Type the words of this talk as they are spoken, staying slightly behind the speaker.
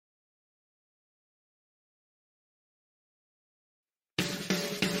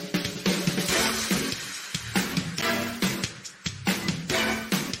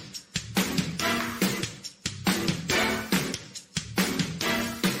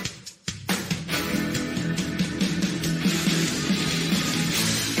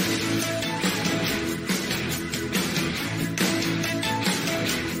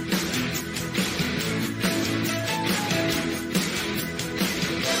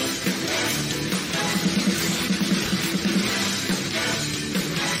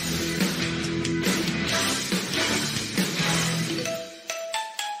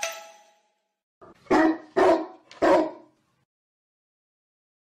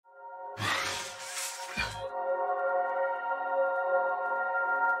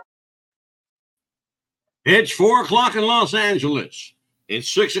It's 4 o'clock in Los Angeles. It's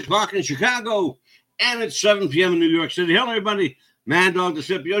 6 o'clock in Chicago. And it's 7 p.m. in New York City. Hello, everybody. Mad Dog the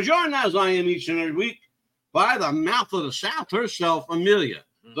Scipio, joined as I am each and every week by the mouth of the South herself, Amelia,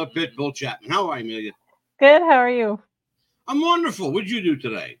 the Pitbull Chapman. How are you, Amelia? Good. How are you? I'm wonderful. What'd you do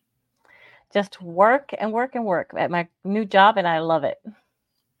today? Just work and work and work at my new job, and I love it.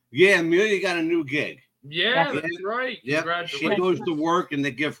 Yeah, Amelia got a new gig. Yeah, that's right. Yeah, she goes to work, and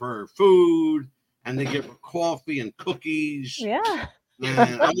they give her food, and they give her coffee and cookies. Yeah.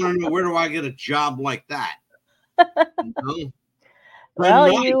 And I want to know, where do I get a job like that? You know?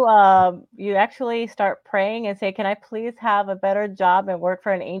 Well, you actually start praying and say, "Can I please have a better job and work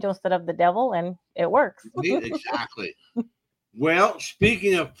for an angel instead of the devil?" And it works. Exactly. Well,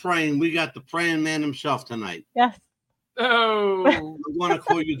 speaking of praying, we got the praying man himself tonight. Yes. Oh, I want to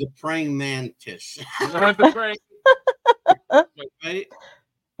call you the praying mantis. the praying. Right?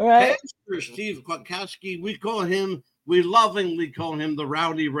 Right. Pastor Steve Kwiatkowski, we lovingly call him the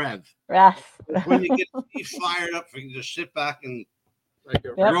Rowdy Rev. Yes. When you get Steve fired up, you can just sit back and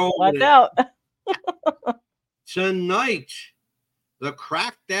roll with it. Out. Tonight, the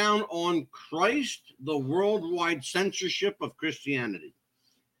crackdown on Christ, the worldwide censorship of Christianity.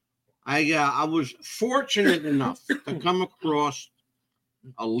 I was fortunate enough to come across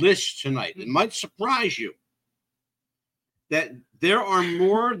a list tonight. It might surprise you that there are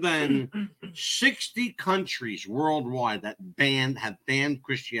more than 60 countries worldwide that have banned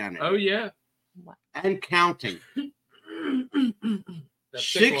Christianity. Oh, yeah. And counting.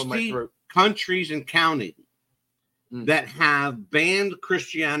 60 countries and counting that have banned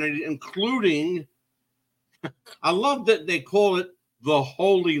Christianity, including, I love that they call it the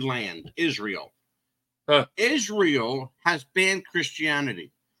Holy Land, Israel. Israel has banned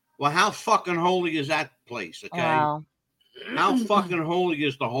Christianity. Well, how fucking holy is that place, okay? Wow. How fucking holy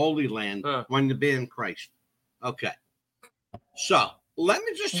is the Holy Land when you ban Christ? Okay. So, let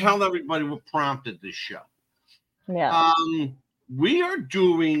me just tell everybody what prompted this show. Yeah. We are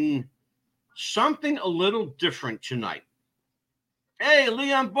doing something a little different tonight. Hey,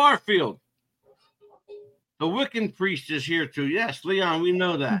 Leon Barfield. The Wiccan priest is here too. Yes, Leon, we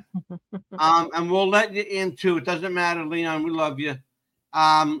know that. And we'll let you in too. It doesn't matter, Leon. We love you.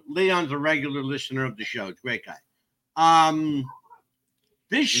 Leon's a regular listener of the show. It's a great guy.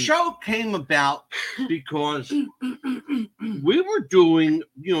 This show came about because we were doing,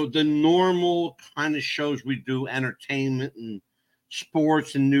 the normal kind of shows we do, entertainment and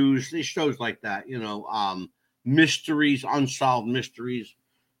sports and news, these shows like that, mysteries, unsolved mysteries.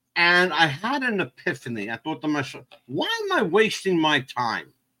 And I had an epiphany. I thought to myself, why am I wasting my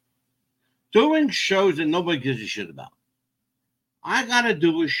time doing shows that nobody gives a shit about? I got to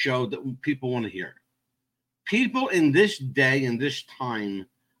do a show that people want to hear. People in this day, in this time,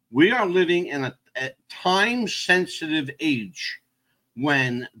 we are living in a time-sensitive age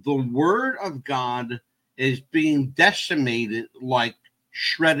when the word of God is being decimated like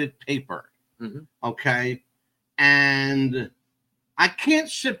shredded paper. Okay? And I can't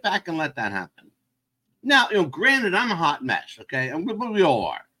sit back and let that happen. Now, granted, I'm a hot mess, okay? And we all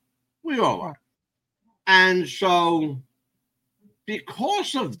are. We all are. And so,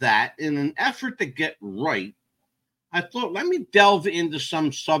 because of that, in an effort to get right, I thought, let me delve into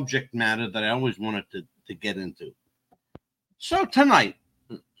some subject matter that I always wanted to get into. So tonight,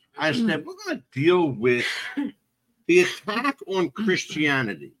 I said, we're going to deal with the attack on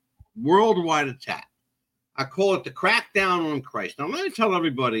Christianity, worldwide attack. I call it the crackdown on Christ. Now, let me tell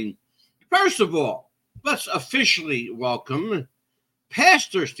everybody, first of all, let's officially welcome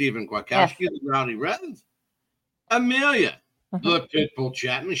Pastor Stephen Kwiatkowski, the Rowdy Rev, Amelia, the Pitbull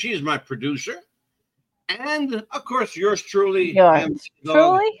Chapman. She is my producer. And, of course, yours truly.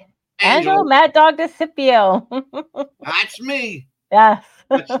 Truly? Angela Mad Dog the Scipio. That's me. Yes.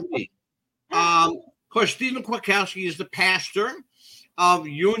 That's me. Of course, Stephen Kwiatkowski is the pastor of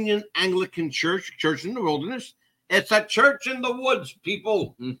Union Anglican Church in the Wilderness. It's a church in the woods,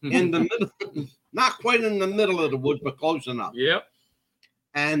 people. In the middle, not quite in the middle of the woods, but close enough. Yep.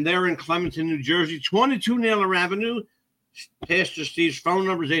 And they're in Clementon, New Jersey, 22 Naylor Avenue. Pastor Steve's phone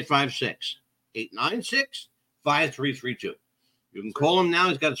number is 856-896-5332. You can call him now.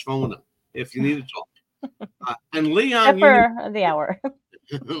 He's got his phone with him if you need to talk. And Leon, for the hour.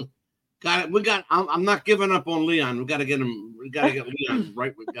 Got it. I'm not giving up on Leon. We got to get him. We got to get Leon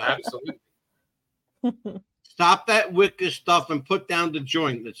right with God. Absolutely. Stop that Wicca stuff and put down the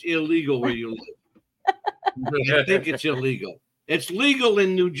joint. That's illegal where you live. I think it's illegal. It's legal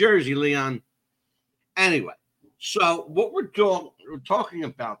in New Jersey, Leon. Anyway, so what we're talking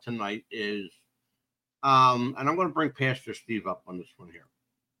about tonight is, and I'm going to bring Pastor Steve up on this one here.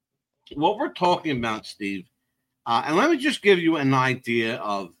 what we're talking about, Steve, and let me just give you an idea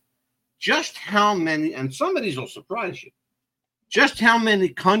of just how many, and some of these will surprise you, just how many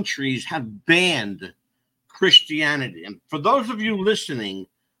countries have banned Christianity. And for those of you listening,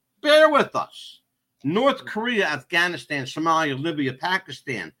 bear with us. North Korea, Afghanistan, Somalia, Libya,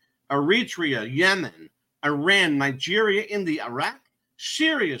 Pakistan, Eritrea, Yemen, Iran, Nigeria, India, Iraq,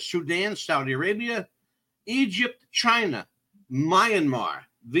 Syria, Sudan, Saudi Arabia, Egypt, China, Myanmar,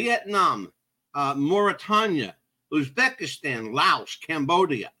 Vietnam, Mauritania, Uzbekistan, Laos,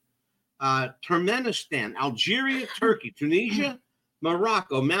 Cambodia, Turkmenistan, Algeria, Turkey, Tunisia,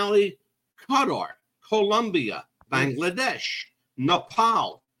 Morocco, Mali, Qatar, Colombia, Bangladesh,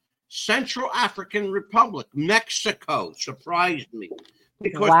 Nepal, Central African Republic, Mexico. Surprised me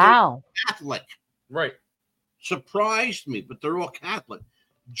because Wow. they're Catholic. Right. Surprised me, but they're all Catholic.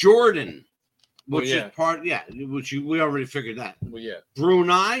 Jordan, which Well, yeah. is part, we already figured that. Well, yeah.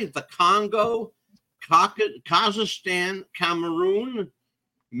 Brunei, the Congo, Kazakhstan, Cameroon,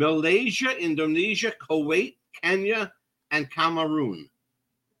 Malaysia, Indonesia, Kuwait, Kenya, and Cameroon.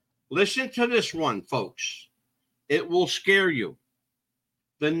 Listen to this one, folks. It will scare you.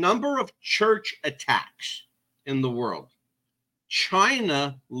 The number of church attacks in the world.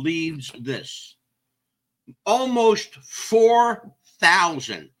 China leads this. Almost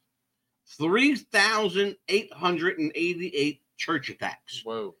 4,000. 3,888 church attacks.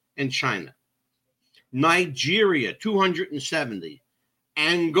 Whoa. In China. Nigeria, 270.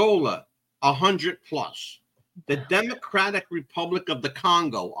 Angola, 100 plus. The Democratic Republic of the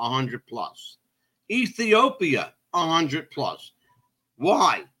Congo, 100 plus. Ethiopia, 100 plus.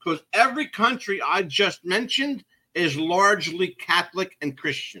 Why? Because every country I just mentioned is largely Catholic and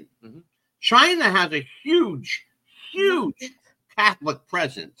Christian. Mm-hmm. China has a huge, huge Catholic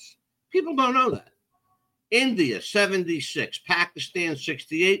presence. People don't know that. India, 76. Pakistan,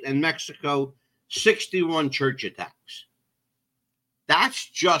 68. And Mexico, 61 church attacks. That's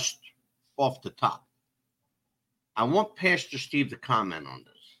just off the top. I want Pastor Steve to comment on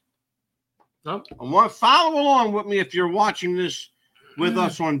this. Nope. I want to follow along with me if you're watching this with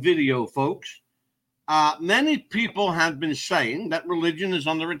us on video, folks. Many people have been saying that religion is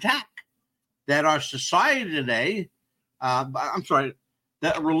under attack, that our society today,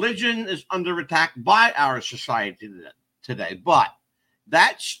 that religion is under attack by our society today. But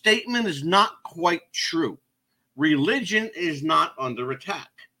that statement is not quite true. Religion is not under attack.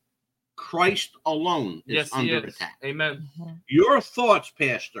 Christ alone is under attack. Amen. Your thoughts,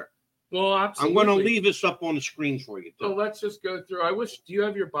 Pastor? Well, absolutely. I'm going to leave this up on the screen for you. So let's just go through. Do you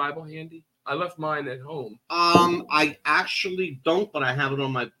have your Bible handy? I left mine at home. I actually don't, but I have it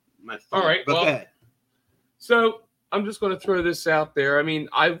on my phone. All right. Go ahead. So I'm just going to throw this out there. I mean,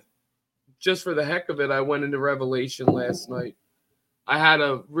 just for the heck of it, I went into Revelation last night. I had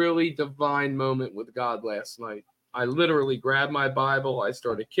a really divine moment with God last night. I literally grabbed my Bible. I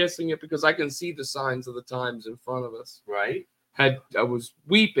started kissing it because I can see the signs of the times in front of us. Right. I was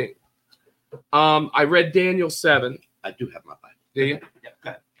weeping. I read Daniel 7. I do have my Bible. Do you? Yeah. Go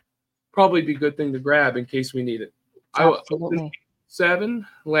ahead. Probably be a good thing to grab in case we need it. Absolutely. I opened 7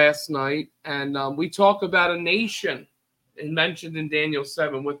 last night, and we talk about a nation and mentioned in Daniel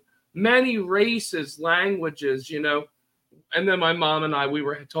 7 with many races, languages, And then my mom and we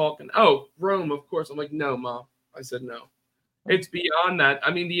were talking. Oh, Rome, of course. I'm like, no, Mom. I said no. It's beyond that.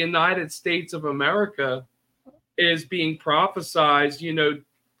 I mean, the United States of America is being prophesized,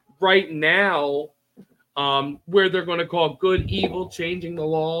 right now, where they're going to call good evil, changing the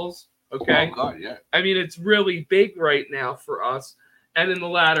laws. Okay. Oh, God, yeah. I mean, it's really big right now for us. And in the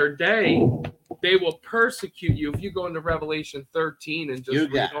latter day, they will persecute you. If you go into Revelation 13 and just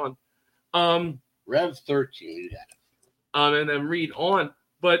read on. Rev 13, you got it. And then read on.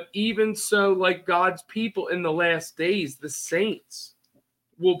 But even so, like God's people in the last days, the saints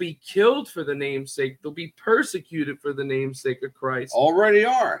will be killed for the name's sake. They'll be persecuted for the name's sake of Christ. Already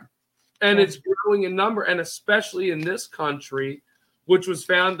are. And it's growing in number, and especially in this country, which was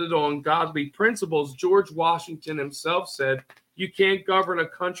founded on godly principles. George Washington himself said, you can't govern a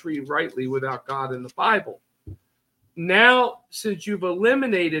country rightly without God in the Bible. Now, since you've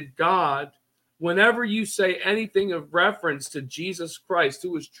eliminated God, whenever you say anything of reference to Jesus Christ,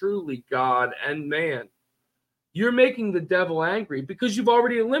 who is truly God and man, you're making the devil angry because you've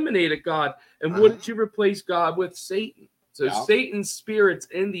already eliminated God. And wouldn't you replace God with Satan? So Satan's spirit's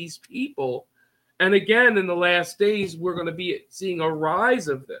in these people. And again, in the last days, we're going to be seeing a rise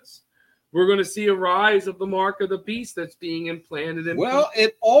of this. We're going to see a rise of the mark of the beast that's being implanted in people.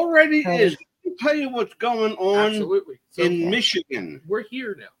 It already is. Let me tell you what's going on in Michigan. We're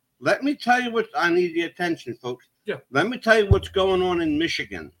here now. Let me tell you what I need the attention, folks. Yeah. Let me tell you what's going on in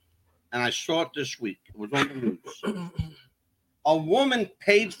Michigan. and I saw it this week. It was on the news. A woman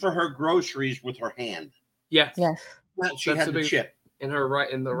paid for her groceries with her hand. Yes. Well, she had the chip in the right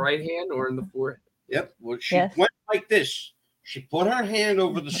hand or in the forehead. Yep. Well, she went like this. She put her hand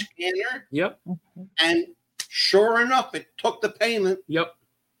over the scanner. Yep. And sure enough, it took the payment. Yep.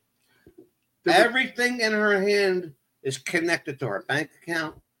 Everything in her hand is connected to her bank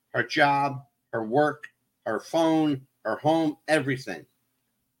account, her job, her work, her phone, her home, everything.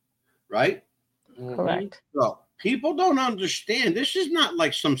 Right? Correct. So people don't understand. This is not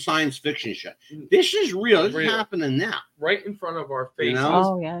like some science fiction show. This is real. This is happening now. Right in front of our faces. You know?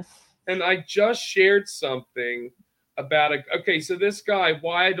 Oh, yes. And I just shared something about it. Okay, so this guy,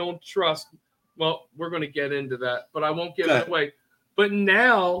 why I don't trust. Well, we're going to get into that, but I won't give it away. But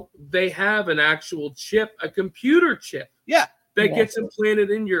now they have an actual chip, a computer chip. Yeah. That gets implanted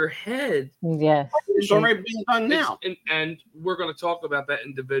in your head. Yes. It's already being done now. And we're going to talk about that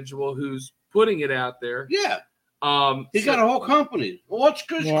individual who's putting it out there. Yeah. He got a whole company. Well, what's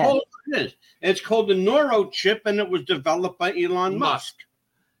good? It's called the Neurochip, and it was developed by Elon Musk.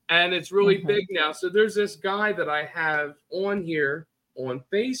 And it's really big now. So there's this guy that I have on here on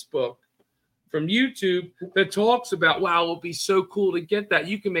Facebook from YouTube that talks about, wow, it would be so cool to get that.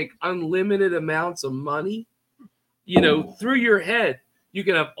 You can make unlimited amounts of money, through your head. You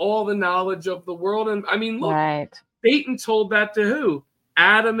can have all the knowledge of the world. And I mean, look, Satan told that to who?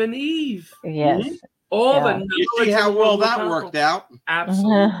 Adam and Eve. Yes. Mm-hmm. All the knowledge. You see how well that worked out?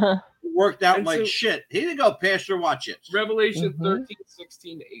 Absolutely. Worked out like shit. Here you go, Pastor. Watch it. Revelation 13,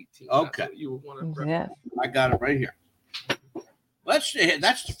 16 to 18. Okay. That's you want to Yes. I got it right here. That's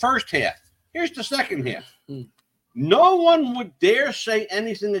the first half. Here's the second half. No one would dare say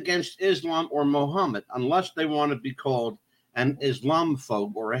anything against Islam or Mohammad unless they want to be called an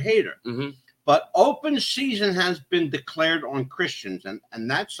Islamophobe or a hater. But open season has been declared on Christians,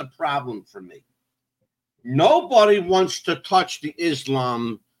 and that's a problem for me. Nobody wants to touch the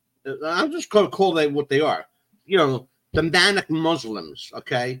Islam. I'm just going to call them what they are. The manic Muslims,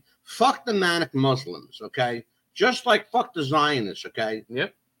 okay? Fuck the manic Muslims, okay? Just like fuck the Zionists, okay?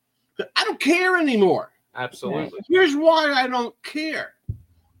 Yep. I don't care anymore. Absolutely. Here's why I don't care.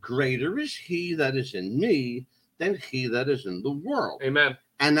 Greater is he that is in me than he that is in the world. Amen.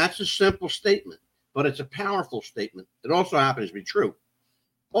 And that's a simple statement, but it's a powerful statement. It also happens to be true.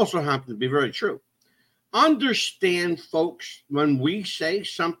 Also happens to be very true. Understand, folks, when we say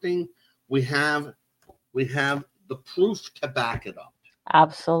something, we have the proof to back it up.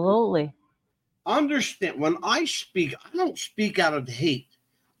 Absolutely. Understand, when I speak, I don't speak out of hate.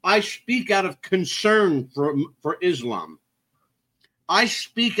 I speak out of concern for Islam. I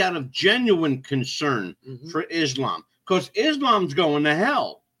speak out of genuine concern for Islam, because Islam's going to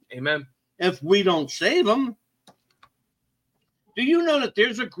hell. Amen. If we don't save them. Do you know that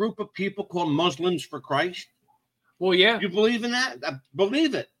there's a group of people called Muslims for Christ? Well, yeah. You believe in that? I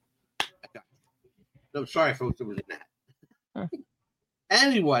believe it. No, sorry, folks, it was in that.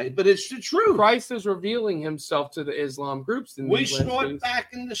 Anyway, but it's the truth. Christ is revealing himself to the Islam groups. We saw it back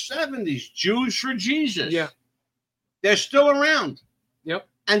in the 70s. Jews for Jesus. Yeah. They're still around. Yep.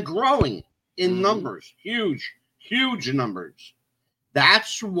 And growing in numbers. Huge, huge numbers.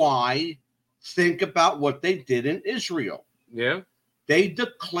 That's why think about what they did in Israel. Yeah. They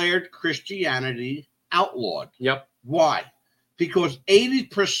declared Christianity outlawed. Yep. Why? Because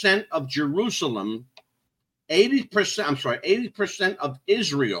 80% of Jerusalem, 80% of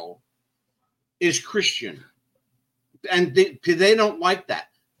Israel is Christian. And they don't like that.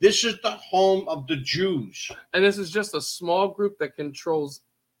 This is the home of the Jews. And this is just a small group that controls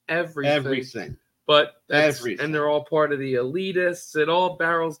everything. Everything. But everything. And they're all part of the elitists. It all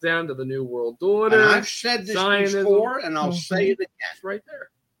barrels down to the New World Order. And I've said this Zionism. before, and I'll say it again. It's right there.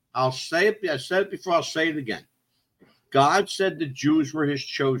 I'll say it. I said it before. I'll say it again. God said the Jews were his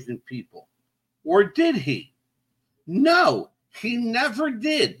chosen people. Or did he? No, he never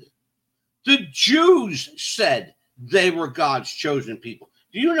did. The Jews said they were God's chosen people.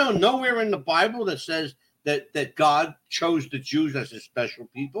 Do you know nowhere in the Bible that says that God chose the Jews as his special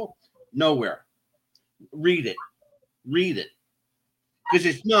people? Nowhere. Read it. Read it. Because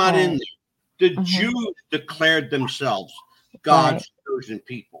it's not in there. The Jews declared themselves God's chosen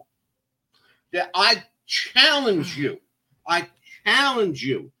people. I challenge you.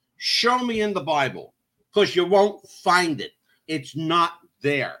 Show me in the Bible, because you won't find it. It's not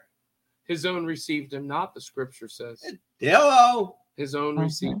there. His own received him not, the scripture says. Hello. His own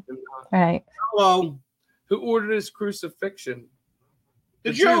received him not. Right. Hello. Who ordered his crucifixion?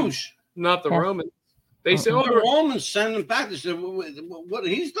 The Jews. Not the Romans. They said, the Romans sent him back. They said, what?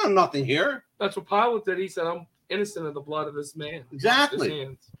 He's done nothing here. That's what Pilate did. He said, I'm innocent of the blood of this man. Exactly.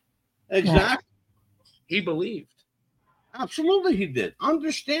 Exactly. He believed. Absolutely, he did.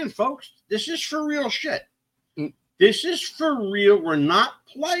 Understand, folks, this is for real shit. Mm. This is for real. We're not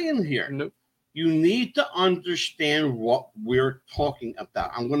playing here. Nope. You need to understand what we're talking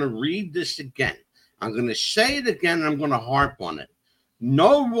about. I'm going to read this again. I'm going to say it again, and I'm going to harp on it.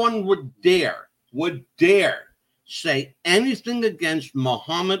 No one would dare say anything against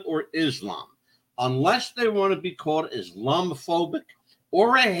Mohammed or Islam unless they want to be called Islamophobic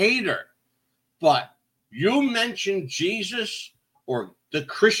or a hater. But you mention Jesus or the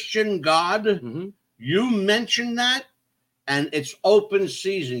Christian God, you mention that, and it's open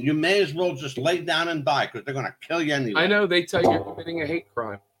season. You may as well just lay down and die because they're going to kill you anyway. I know they tell you you're committing a hate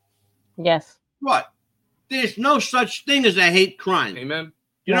crime. Yes. What? There's no such thing as a hate crime. Amen.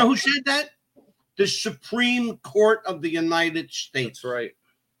 You know who said that? The Supreme Court of the United States. That's right.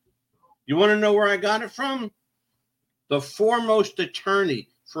 You want to know where I got it from? The foremost attorney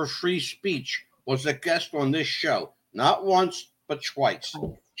for free speech was a guest on this show. Not once, but twice.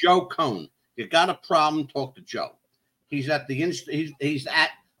 Joe Cohn. You got a problem, talk to Joe. He's at he's at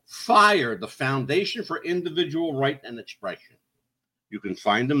FIRE, the Foundation for Individual Right and Expression. You can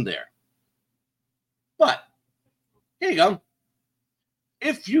find him there. But here you go.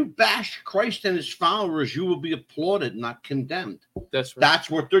 If you bash Christ and his followers, you will be applauded, not condemned. That's right.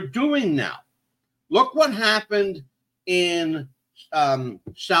 That's what they're doing now. Look what happened in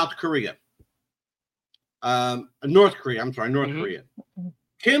South Korea. North Korea. I'm sorry, North Korea.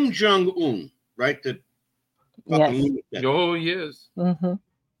 Kim Jong-un, right? The fucking Oh, he is.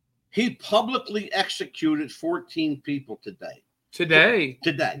 He publicly executed 14 people today. Today.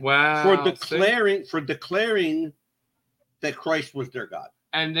 Wow. For declaring that Christ was their God.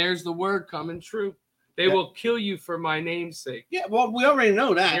 And there's the word coming true. They will kill you for my name's sake. Yeah, well, we already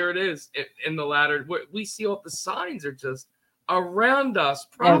know that. Here it is in the latter. We see all the signs are just around us.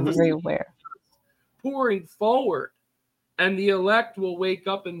 Everywhere. Pouring forward. And the elect will wake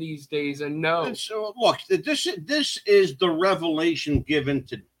up in these days and know. And so, look, this is the revelation given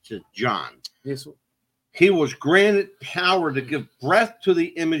to John. Yes. He was granted power to give breath to the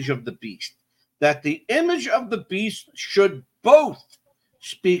image of the beast, that the image of the beast should both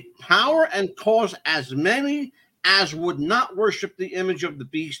speak power and cause as many as would not worship the image of the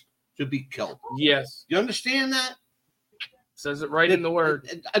beast to be killed. Yes. You understand that? Says it right in the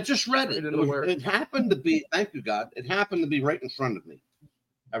word. I just read it. It happened to be, thank you, God. It happened to be right in front of me.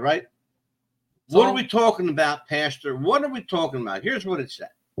 All right? What are we talking about, Pastor? What are we talking about? Here's what it said.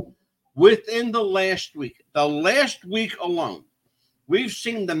 Within the last week alone, we've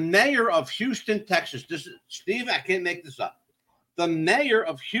seen the mayor of Houston, Texas. This is Steve, I can't make this up. The mayor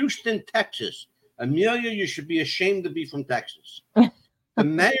of Houston, Texas. Amelia, you should be ashamed to be from Texas. The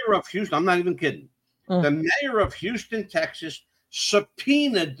mayor of Houston, I'm not even kidding. The mayor of Houston, Texas,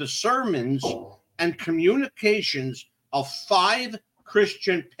 subpoenaed the sermons and communications of 5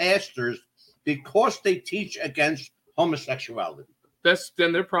 Christian pastors because they teach against homosexuality.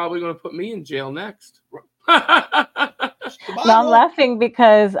 Then they're probably going to put me in jail next. No, I'm laughing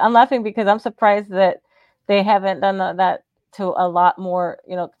because I'm surprised that they haven't done that to a lot more.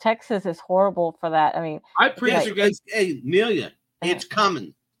 You know, Texas is horrible for that. I mean, I preach against. Hey, Amelia, it's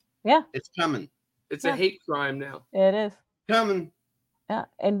coming. Yeah, it's coming. It's a hate crime now. It is coming. Yeah,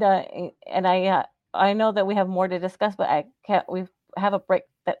 and I know that we have more to discuss, but we have a break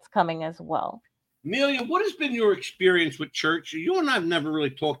that's coming as well. Amelia, what has been your experience with church? You and I have never really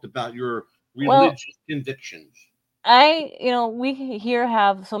talked about your religious convictions. We here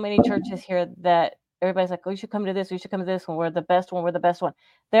have so many churches here that everybody's like, oh, you should come to this, you should come to this one. We're the best one.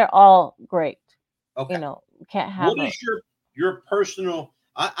 They're all great. Okay. We can't have. What is your personal?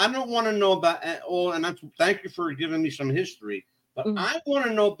 I don't want to know about all, and thank you for giving me some history, but I want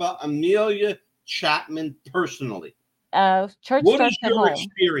to know about Amelia Chapman personally. Church what starts is your at home.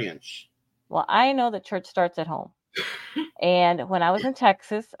 Experience? Well, I know that church starts at home. And when I was in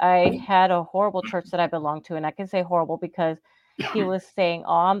Texas, I had a horrible church that I belonged to. And I can say horrible because he was saying,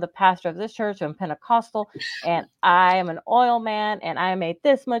 oh, I'm the pastor of this church. I'm Pentecostal. And I am an oil man. And I made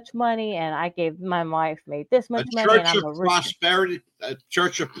this much money. And my wife made this much money. And I'm a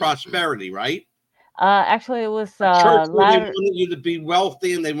church of prosperity, right? Actually, it was church where they wanted you to be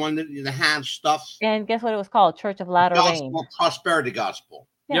wealthy and they wanted you to have stuff. And guess what it was called? Church of Latter Rain. Prosperity gospel.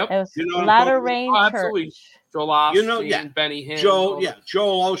 Yeah, it was Latter Rain Church. Absolutely. Joel Osteen, Benny Hinn.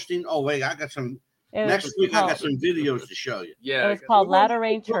 Joel Osteen. Oh, wait, I got some. Next week, I got some videos to show you. Yeah. It was called Latter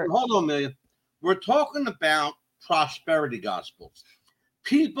Rain Church. Hold on, Amelia. We're talking about prosperity gospels.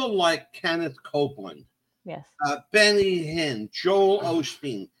 People like Kenneth Copeland. Yes. Benny Hinn, Joel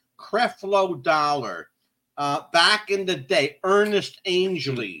Osteen, Creflo Dollar. Back in the day, Ernest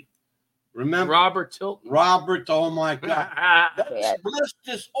Angley. Remember Robert Tilton. Robert, oh my God. Let's bless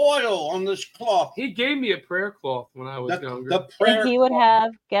this oil on this cloth. He gave me a prayer cloth when I was younger. The prayer And he would cloth.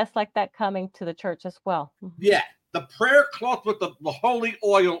 have guests like that coming to the church as well. Yeah, the prayer cloth with the holy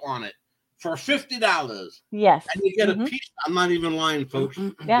oil on it for $50. Yes. And you get a piece. I'm not even lying, folks.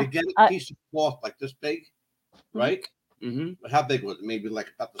 Yeah. You get a piece of cloth like this big, right? Mm-hmm. How big was it? Maybe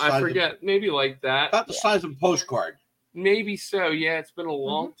like about the size. I forget. Maybe like that. About the size of a postcard. Maybe so. Yeah, it's been a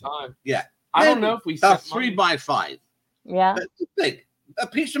long time. Yeah. I don't know if we about set 3x5. Yeah. That's big. A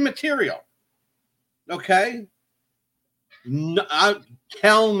piece of material. Okay. No,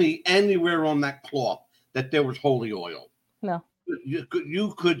 tell me anywhere on that cloth that there was holy oil. No.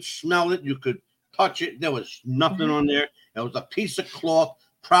 You could smell it. You could touch it. There was nothing on there. It was a piece of cloth,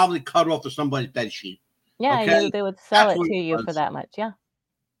 probably cut off of somebody's bed sheet. Yeah, Okay? they would sell That's it what to it you was. for that much. Yeah.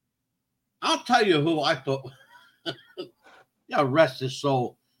 I'll tell you who I thought. Yeah, rest his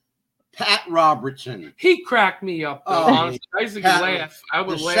soul. Pat Robertson. He cracked me up, though, Oh, honestly. I used to Pat, laugh. I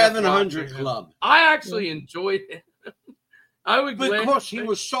would The laugh. 700 watching him. Club. I actually enjoyed it. I would laugh. Because he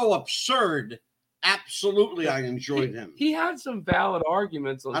was so absurd. Absolutely, I enjoyed him. He had some valid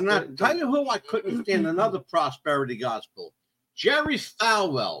arguments. On I'm not certain telling things. you who I couldn't stand. Another prosperity gospel. Jerry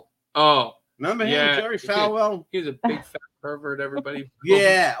Falwell. Oh, Remember him, Yeah. Jerry Falwell? he was a big fat pervert, everybody.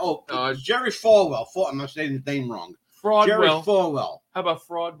 Yeah. Oh, Uh, Jerry Falwell. I'm not saying his name wrong. Jerry Fraudwell. Falwell. How about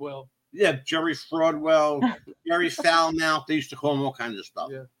Fraudwell? Yeah, Jerry Fraudwell, Jerry Foulmouth. They used to call him all kinds of stuff.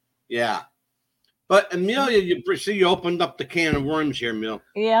 Yeah. Yeah. But Amelia, you opened up the can of worms here, Emil.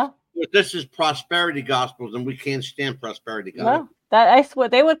 Yeah. This is prosperity gospels, and we can't stand prosperity gospels. No. That I swear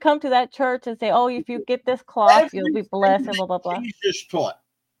they would come to that church and say, "Oh, if you get this cloth, you'll be blessed," and blah blah blah. Jesus taught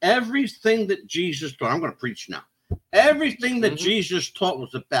everything that Jesus taught. I'm going to preach now. Everything that Jesus taught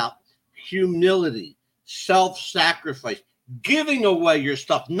was about humility, self-sacrifice, giving away your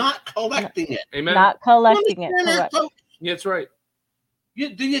stuff, not collecting it. Amen. Not collecting it. You understand Correct. that, folks? That's right. Do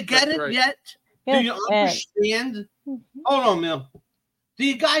you get That's it right. yet? Yes, Do you understand? Hold on, Mil. Do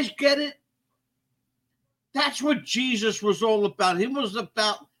you guys get it? That's what Jesus was all about. He was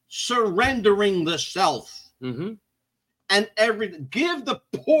about surrendering the self Mm-hmm. and everything. Give the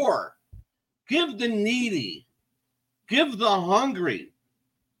poor, give the needy, give the hungry.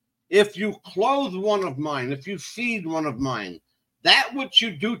 If you clothe one of mine, if you feed one of mine, that what you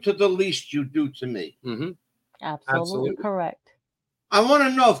do to the least, you do to me. Mm-hmm. Absolutely correct. I want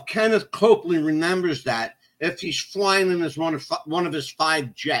to know if Kenneth Copley remembers that, if he's flying in one of his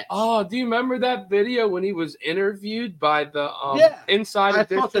 5 jets. Oh, do you remember that video when he was interviewed by the Inside I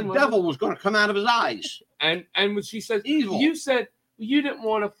Edition? thought the devil was going to come out of his eyes. And when she says, Evil. you said you didn't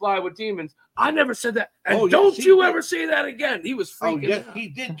want to fly with demons. I never said that. And Oh, yes, don't he you did. ever say that again. He was Oh, freaking yes, out. he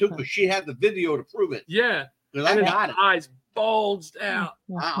did too, because she had the video to prove it. Yeah. Because I And his got it. eyes bulged out.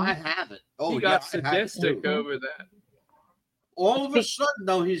 I have it. Oh, He got yeah, I have it sadistic too. over that. All of a sudden,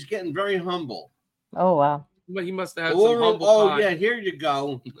 though, he's getting very humble. Oh wow. But he must have had some humble pie. Yeah, here you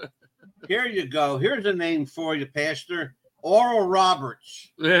go. Here you go. Here's a name for you, Pastor. Oral Roberts.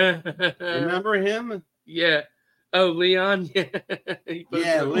 Remember him? Yeah. Oh, Leon.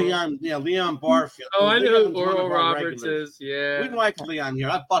 Yeah, Leon. Yeah, Leon Barfield. Oh, I know Leon's who one of Oral our Roberts regulars. is. Yeah. We like Leon here.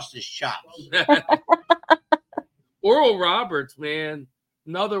 I bust his chops. Oral Roberts, man.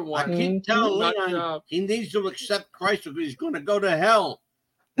 Another I one. keep telling Nut Leon job. he needs to accept Christ or he's going to go to hell.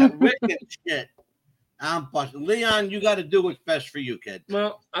 That wicked shit. I'm busting. Leon, you got to do what's best for you, kid.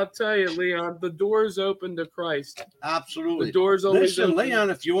 Well, I'll tell you, Leon, the door's open to Christ. Absolutely. The door's always Listen, open.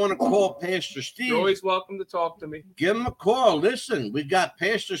 Leon, if you want to call Pastor Steve, You're always welcome to talk to me. give him a call. Listen, we got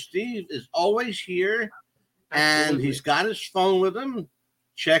Pastor Steve is always here, and Absolutely. he's got his phone with him.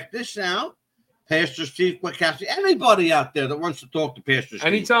 Check this out. Pastor Steve Kwiatkowski. Anybody out there that wants to talk to Pastor Steve,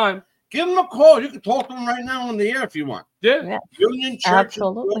 Anytime. give him a call. You can talk to him right now on the air if you want. Yeah. Yeah. Union Church,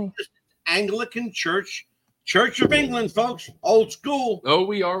 Absolutely. Anglican Church, Church of England, folks. Old school. Oh,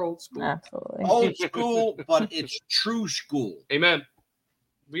 we are old school. Absolutely. Old school, but it's true school. Amen.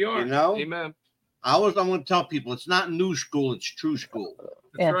 We are. You know? Amen. I'm going to tell people it's not new school, it's true school. That's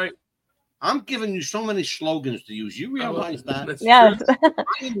Yeah. right. I'm giving you so many slogans to use. You realize that? That's Yes. true.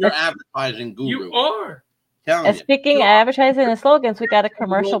 I am your advertising guru. You are. Telling And you. speaking of advertising and slogans, we got a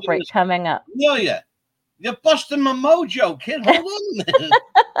commercial break coming up. Amelia, you're busting my mojo, kid. Hold on a minute.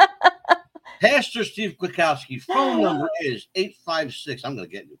 Pastor Steve Kwiatkowski, phone number is 856. I'm going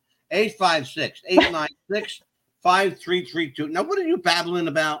to get you. 856-896-5332. Now, what are you babbling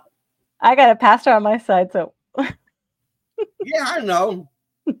about? I got a pastor on my side, so Yeah, I know.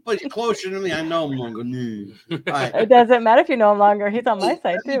 But you're closer to me. I know him longer. All right. it doesn't matter if you know him longer. He's on my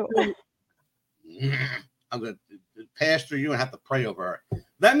side too. I'm going to, Pastor, you're going to have to pray over her.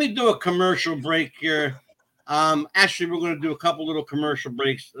 let me do a commercial break here. Actually, we're going to do a couple little commercial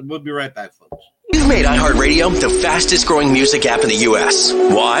breaks. We'll be right back, folks. You've made iHeartRadio the fastest growing music app in the U.S.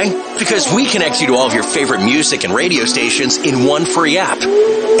 Why? Because we connect you to all of your favorite music and radio stations in one free app.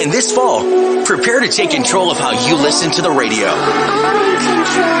 And this fall, prepare to take control of how you listen to the radio.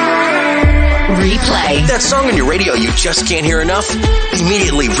 Replay. That song on your radio you just can't hear enough?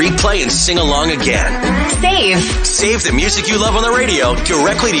 Immediately replay and sing along again. Save. Save the music you love on the radio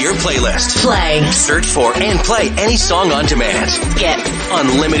directly to your playlist. Play. Search for and play any song on demand. Skip.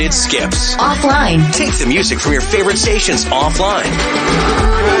 Unlimited skips. Offline. Take the music from your favorite stations offline.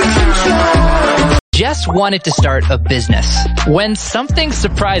 Jess wanted to start a business when something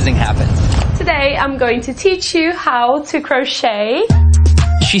surprising happened. Today I'm going to teach you how to crochet.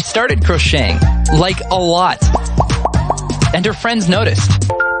 She started crocheting, like a lot. And her friends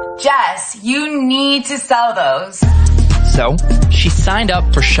noticed. Jess, you need to sell those. So she signed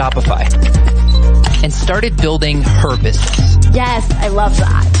up for Shopify and started building her business. Yes, I love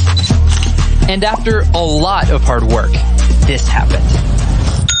that. And after a lot of hard work, this happened.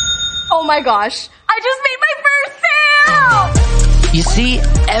 Oh my gosh, I just made my first sale! You see,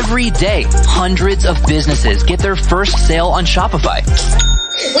 every day, hundreds of businesses get their first sale on Shopify.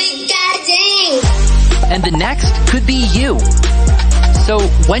 We got ding! And the next could be you. So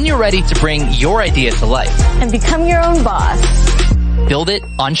when you're ready to bring your idea to life And become your own boss. build it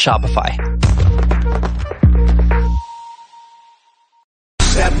on Shopify.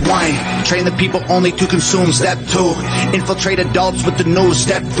 Step 1, train the people only to consume. Step 2, infiltrate adults with the news.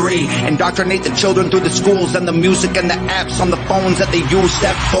 Step 3, indoctrinate the children through the schools and the music and the apps on the phones that they use.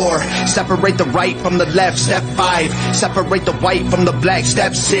 Step 4, separate the right from the left. Step 5, separate the white from the black.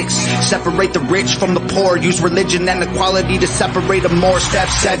 Step 6, separate the rich from the poor. Use religion and equality to separate them more. Step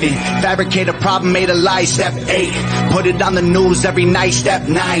 7, fabricate a problem, made a lie. Step 8, put it on the news every night. Step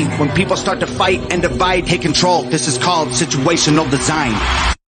 9, when people start to fight and divide, take control. This is called situational design.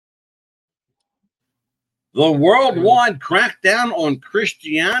 The worldwide crackdown on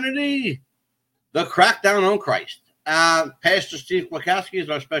Christianity, the crackdown on Christ. Pastor Steve Kwiatkowski is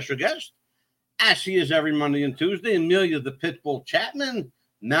our special guest, as he is every Monday and Tuesday. Amelia the Pitbull Chapman,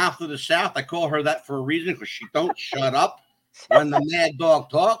 mouth of the South. I call her that for a reason, because she don't shut up when the mad dog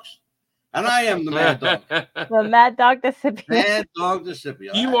talks. And I am the mad dog. The mad dog disappeared. Mad dog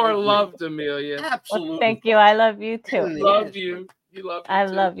disappeared. You are loved, Amelia. Absolutely. Well, thank you. I love you too. Love you. You love you I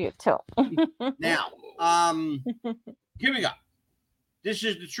too. love you too. Now, here we go. This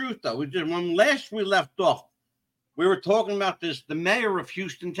is the truth, though. When last we left off, we were talking about this. The mayor of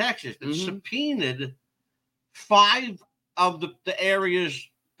Houston, Texas, that subpoenaed 5 of the area's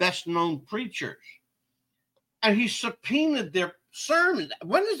best-known preachers, and he subpoenaed their sermons.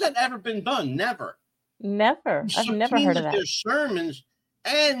 When has that ever been done? Never. Never. I've never heard of that. Their sermons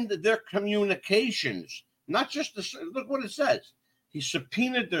and their communications, not just look what it says. He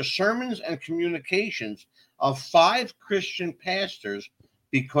subpoenaed their sermons and communications of 5 Christian pastors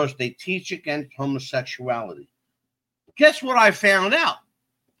because they teach against homosexuality. Guess what I found out?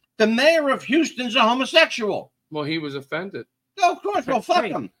 The mayor of Houston's a homosexual. Well, he was offended. Oh, of course. Well, fuck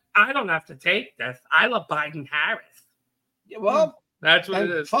him. I don't have to take this. I love Biden Harris. Yeah, well, that's what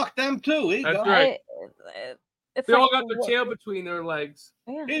it is. Fuck them too. That's right. They all got their what? tail between their legs.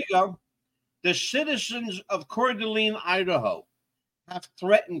 Yeah. Here you go. The citizens of Coeur, Idaho, have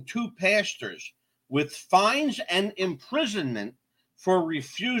threatened 2 pastors with fines and imprisonment for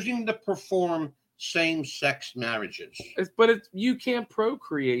refusing to perform same-sex marriages. But you can't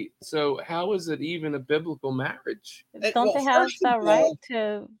procreate, so how is it even a biblical marriage? Don't they have the right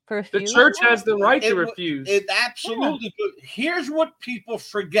to refuse? The church has the right to refuse. It absolutely. Yeah. Here's what people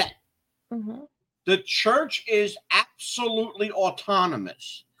forget. Mm-hmm. The church is absolutely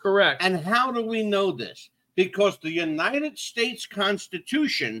autonomous. Correct. And how do we know this? Because the United States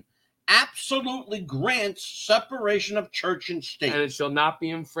Constitution absolutely grants separation of church and state. And it shall not be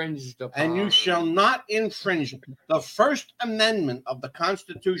infringed upon. And you shall not infringe. The First Amendment of the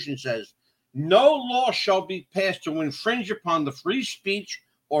Constitution says, no law shall be passed to infringe upon the free speech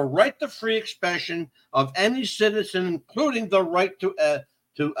or right to free expression of any citizen, including the right to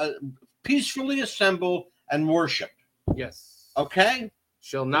peacefully assemble and worship. Yes. Okay?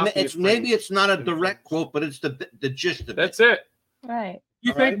 Shall not be maybe it's not a direct quote, but it's the gist of it. That's it. Right.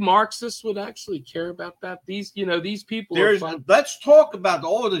 You think Marxists would actually care about that? These people let's talk about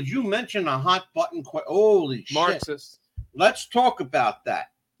did you mention a hot button? Holy shit. Marxists. Let's talk about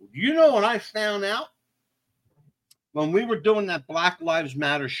that. You know what I found out? When we were doing that Black Lives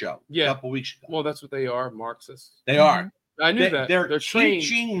Matter show a couple weeks ago. Well, that's what they are, Marxists. They are. I knew that. They're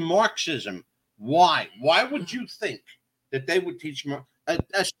teaching Marxism. Why? Why would you think that they would teach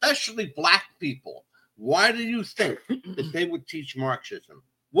especially black people. Why do you think that they would teach Marxism?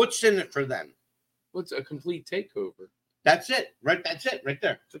 What's in it for them? What's a complete takeover? That's it, right? That's it, right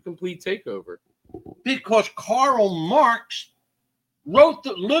there. It's a complete takeover. Because Karl Marx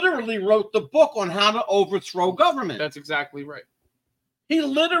literally wrote the book on how to overthrow government. That's exactly right. He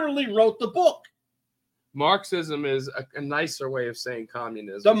literally wrote the book. Marxism is a nicer way of saying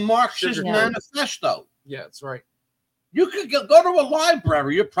communism. The Marxist Manifesto. Yeah, that's right. You could go to a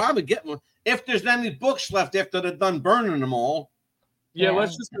library. You'll probably get one. If there's any books left after they're done burning them all. Yeah,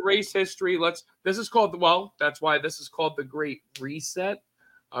 let's just erase history. This is called, that's why this is called the Great Reset,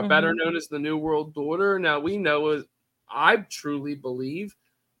 better known as the New World Order. Now, we know, I truly believe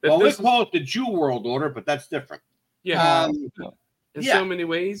that we call it the Jew World Order, but that's different. Yeah. In so many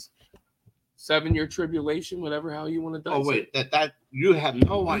ways. 7-year tribulation, how you want to do it. Oh, wait, that you have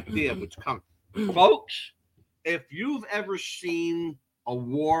no idea what's coming. Folks, if you've ever seen a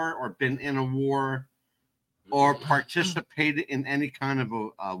war or been in a war or participated in any kind of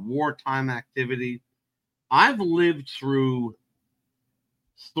a wartime activity, I've lived through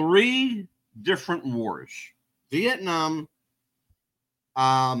 3 different wars. Vietnam,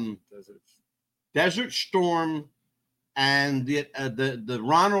 Desert Storm, and the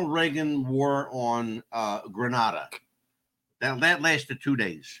Ronald Reagan war on Grenada. That lasted 2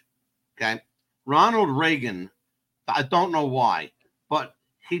 days. Okay. Ronald Reagan, I don't know why, but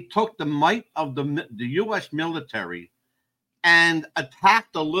he took the might of the U.S. military and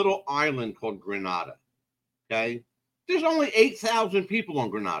attacked a little island called Grenada. Okay. There's only 8,000 people on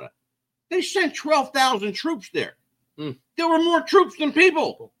Grenada. They sent 12,000 troops there. There were more troops than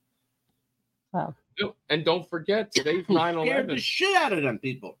people. Wow. And don't forget, today's 9/11. Scared the shit out of them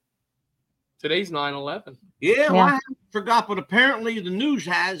people. Today's 9/11. Yeah, well, I forgot, but apparently the news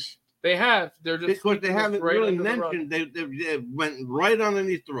has. They have. They're just because they haven't really mentioned. They went right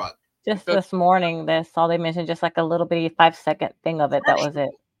underneath the rug. Just this morning, that's all they mentioned. Just like a little bitty 5-second thing of it. That was it.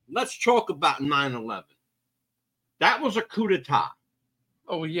 Let's talk about 9/11. That was a coup d'etat.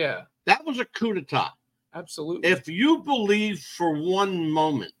 Oh yeah, that was a coup d'etat. Absolutely. If you believe for one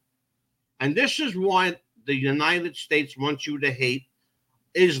moment, and this is why the United States wants you to hate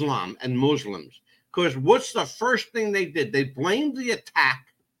Islam and Muslims, because what's the first thing they did? They blamed the attack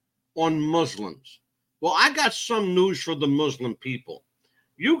on Muslims. Well, I got some news for the Muslim people.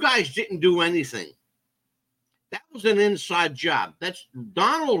 You guys didn't do anything. That was an inside job. That's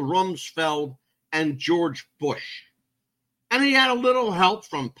Donald Rumsfeld and George Bush. And he had a little help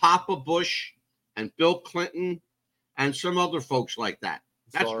from Papa Bush and Bill Clinton and some other folks like that.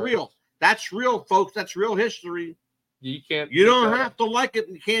 That's real. That's real, folks. That's real history. You don't have to like it.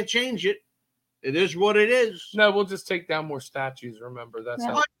 You can't change it. It is what it is. No, we'll just take down more statues. Remember, that's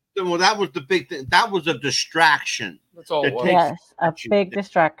how. Well, that was the big thing. That was a distraction. That's all it was. Yes, a big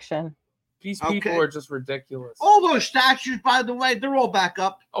distraction. These people are just ridiculous. All those statues, by the way, they're all back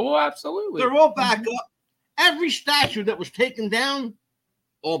up. Oh, well, absolutely. They're all back up. Every statue that was taken down,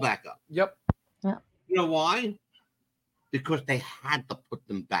 all back up. Yep. Yeah. You know why? Because they had to put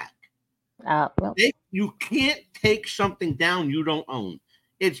them back. Well. You can't take something down you don't own.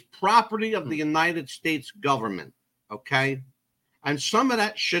 It's property of the United States government, okay? And some of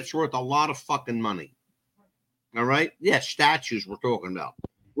that shit's worth a lot of fucking money. All right? Yeah, statues we're talking about.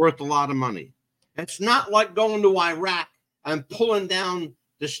 Worth a lot of money. It's not like going to Iraq and pulling down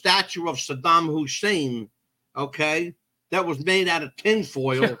the statue of Saddam Hussein, okay? That was made out of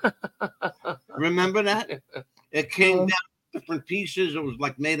tinfoil. Remember that? It came down different pieces. It was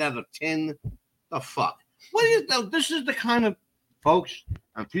like made out of tin. The fuck? What do you know? This is the kind of folks,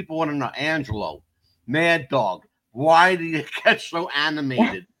 and people want to know, Angelo, Mad Dog, why do you get so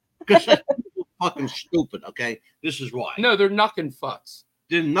animated? Because they're fucking stupid, okay? This is why. No, they're knucking futs.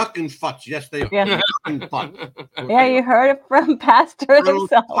 They're knucking futs. Yes, they are. Yeah. Knucking futs. Okay. Yeah, you heard it from Pastor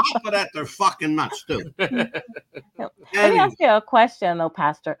himself. On top of that, they're fucking nuts, too. Let me ask you a question, though,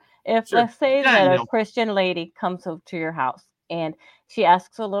 Pastor. If, let's say that a Christian lady comes to your house and she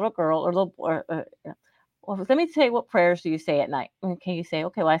asks a little girl or little boy, well, let me say, what prayers do you say at night? Can you say,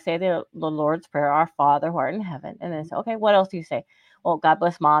 okay, well, I say the Lord's Prayer, our Father who art in heaven. And then say, okay, what else do you say? Well, God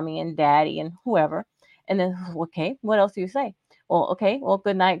bless mommy and daddy and whoever. And then, okay, what else do you say? Well, okay, well,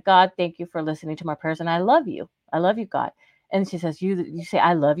 good night, God. Thank you for listening to my prayers. And I love you. I love you, God. And she says, you say,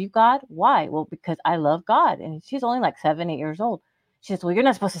 I love you, God? Why? Well, because I love God. And she's only like 7, 8 years old. She says, well, you're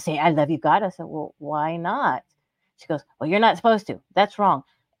not supposed to say, I love you, God. I said, well, why not? She goes, well, you're not supposed to. That's wrong.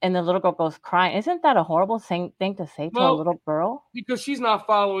 And the little girl goes crying. Isn't that a horrible thing to say to a little girl? Because she's not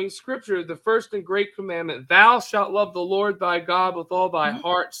following scripture. The first and great commandment, thou shalt love the Lord thy God with all thy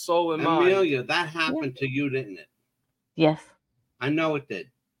heart, soul, and mind. Amelia, that happened to you, didn't it? Yes. I know it did.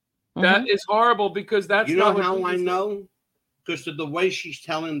 That is horrible because that's you know not how what I know? Because of the way she's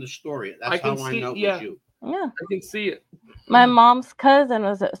telling the story. That's how I know it was you. Yeah. I can see it. My mom's cousin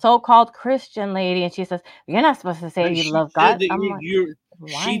was a so-called Christian lady, and she says, "You're not supposed to say And you she love said God." that I'm like,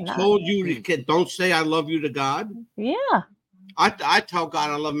 why she not? told you to don't say I love you to God. Yeah. I tell God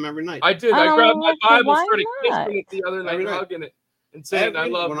I love him every night. I did. I I grabbed don't my like it. Bible, Why started not? kissing it the other night, Every night. hugging it, and saying I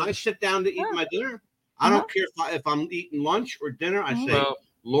love when it. I sit down to eat my dinner, I don't care if I'm eating lunch or dinner. I say,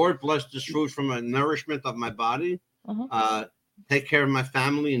 Lord, bless this food from a nourishment of my body. Take care of my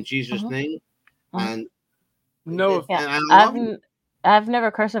family in Jesus' name. And no, I've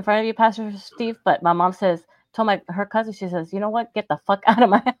never cursed in front of you, Pastor Steve, but my mom told her cousin, she says, you know what? Get the fuck out of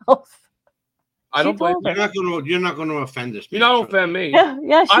my house. I don't blame you. You're not going to offend us. You don't offend me. Yeah,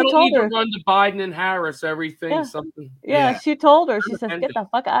 she I don't told need her. to run to Biden and Harris. Everything, something. Yeah, she told her. She says, get the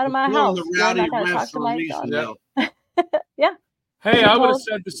fuck out of my house. You're not going to talk to my daughter. Yeah. Hey, I would have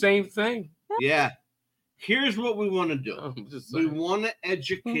said the same thing. Yeah. Here's what we want to do. We want to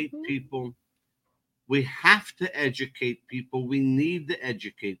educate people. We have to educate people. We need to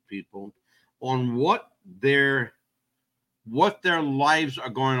educate people on what their lives are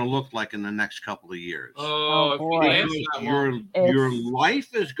going to look like in the next couple of years. Oh boy. Your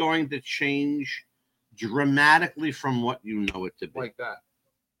life is going to change dramatically from what you know it to be. Like that.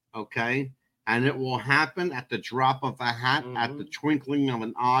 Okay? And it will happen at the drop of a hat, at the twinkling of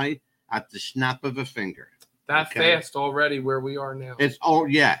an eye, at the snap of a finger. That fast already where we are now. It's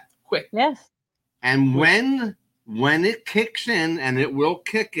quick. Yes. And when it kicks in, and it will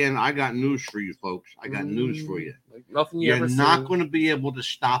kick in, I got news for you folks. I got news for you. Like nothing You're not going to be able to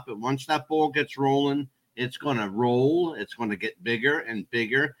stop it. Once that ball gets rolling, it's going to roll. It's going to get bigger and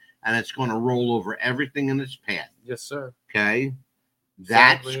bigger, and it's going to roll over everything in its path. Yes, sir. Okay?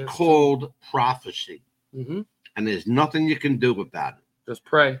 That's called prophecy. Mm-hmm. And there's nothing you can do about it. Just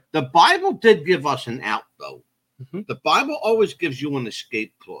pray. The Bible did give us an out, though. Mm-hmm. The Bible always gives you an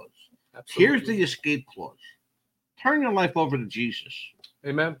escape clause. Absolutely. Here's the escape clause. Turn your life over to Jesus.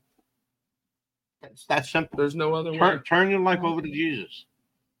 Amen. It's that simple. There's no other way. Turn your life over to Jesus.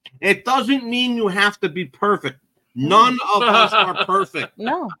 It doesn't mean you have to be perfect. None of us are perfect.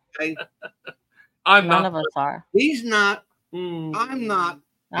 No. Okay? None of us are. He's not. I'm not.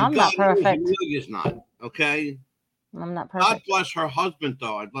 I'm not perfect. He is not. Okay? I'm not perfect. God bless her husband,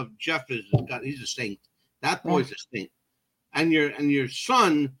 though. I love Jeff. He's a saint. That boy's a saint. And your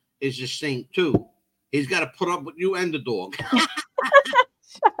son is a saint, too. He's got to put up with you and the dog.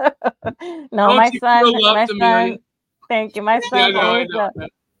 No, my son. Thank you. My son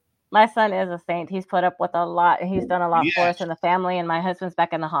is a saint. He's put up with a lot. He's done a lot for us in the family, and my husband's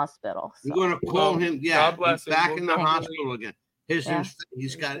back in the hospital. So. I'm going to call him. Yeah, God bless he's back in the hospital again. He's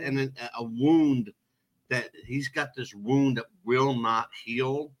got a wound he's got this wound that will not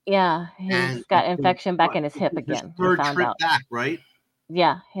heal. Yeah, he's got infection back in his hip again. Third trip back, right?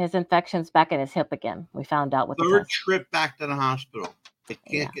 Yeah, his infection's back in his hip again. We found out with third trip back to the hospital. They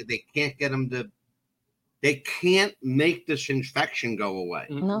can't get him to. They can't make this infection go away.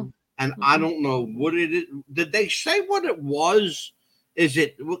 No. And I don't know what it is. Did they say what it was? Is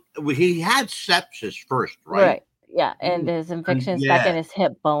it he had sepsis first, right? Right. Yeah, and his infection's back in his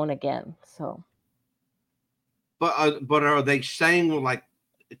hip bone again. So. But are they saying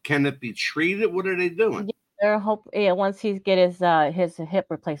can it be treated? What are they doing? Yeah, once he get his hip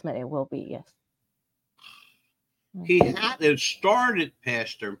replacement, it will be, yes. It started,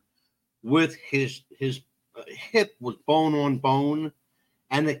 Pastor, with his hip was bone on bone,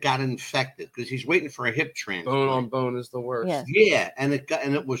 and it got infected because he's waiting for a hip transplant. Bone on bone is the worst. Yes. Yeah, and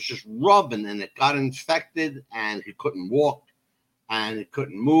it was just rubbing, and it got infected, and he couldn't walk, and he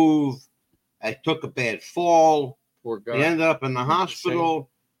couldn't move. I took a bad fall. Poor guy. He ended up in the hospital.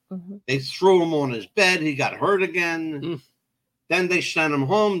 Mm-hmm. They threw him on his bed. He got hurt again. Then they sent him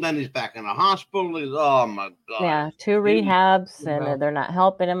home. Then he's back in the hospital. Oh, my God. Yeah, 2 rehabs, and they're not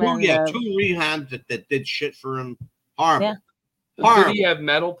helping him. 2 rehabs that did shit for him. Horrible. Yeah. Horrible. Did he have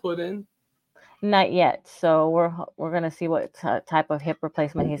metal put in? Not yet. So we're going to see what type of hip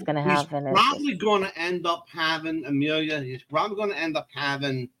replacement he's going to have. He's probably going to end up having, Amelia, he's probably going to end up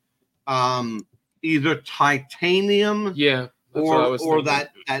having either titanium or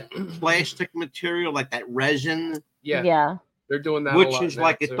that plastic material, like that resin. Yeah. They're doing that. Which is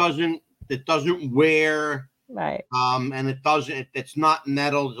like it doesn't wear. Right. And it's not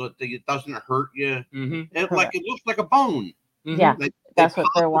metal, so it doesn't hurt you. Mm-hmm. It looks like a bone. Yeah. That's what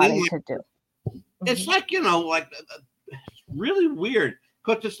they're wanting to do. It's like, really weird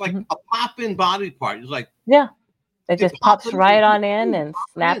because it's like a pop-in body part. It's like it just pops right on in and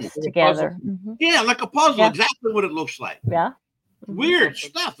snaps together. Yeah, like a puzzle. Exactly what it looks like. Yeah. Weird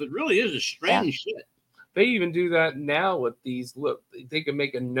stuff. It really is a strange shit. They even do that now with these. Look, they can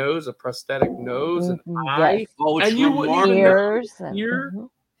make a nose, a prosthetic nose, an eye, Yes. Oh, it's and you wouldn't even Ears know. and- Ear,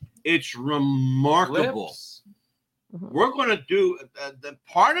 It's remarkable. lips. We're going to do the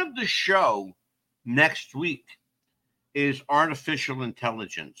part of the show next week is artificial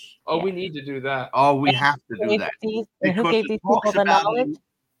intelligence. Oh, we need to do that. Oh, we have to do that. And who Because gave it these people talks the about- knowledge?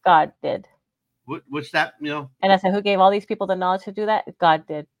 God did. What's that? You know? And I said, who gave all these people the knowledge to do that? God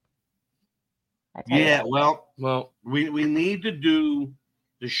did. I tell you Yeah. that. Well, we need to do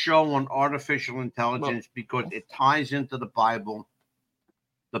the show on artificial intelligence because it ties into the Bible.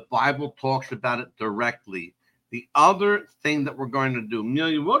 The Bible talks about it directly. The other thing that we're going to do,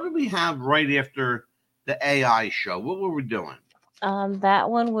 Amelia, what did we have right after the AI show? What were we doing? That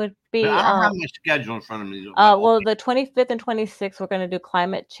one would be I don't have my schedule in front of me. well, the 25th and 26th, we're going to do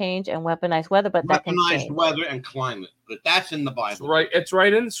climate change and weaponized weather, but that can Weaponized change. weather and climate, but that's in the Bible. It's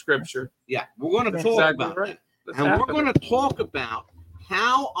right in the scripture. Yeah, we're going to That's talk exactly about right. that. That's And we're happening. going to talk about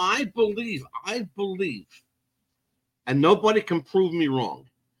how I believe, and nobody can prove me wrong.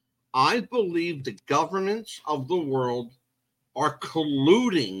 I believe the governments of the world are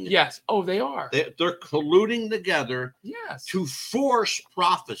colluding. Yes. Oh, they are. They're colluding together Yes. to force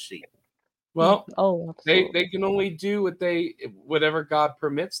prophecy. Well, absolutely. they can only do whatever God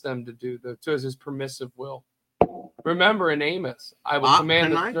permits them to do, to his permissive will. Remember in Amos, I will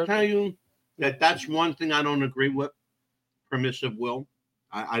command. Can I tell you that that's one thing I don't agree with? Permissive will.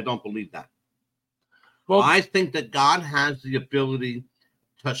 I don't believe that. Well, I think that God has the ability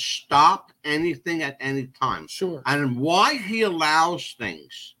to stop anything at any time. Sure. And why he allows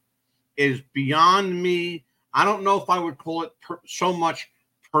things is beyond me. I don't know if I would call it so much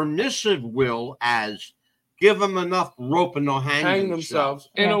permissive will as give them enough rope and they'll hang themselves.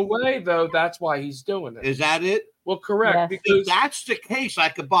 In a way, though, that's why he's doing it. Is that it? Well, correct. Yes. Because If that's the case, I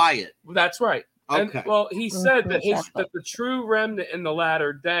could buy it. that's right. Okay. And, well, he said that Exactly. that the true remnant in the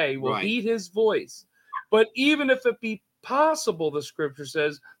latter day will Right. heed his voice. But even if it be possible, the scripture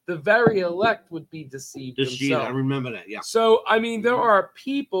says, the very elect would be deceived I themselves. remember that. Yeah. So, I mean, there are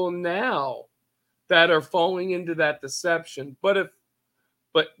people now that are falling into that deception. But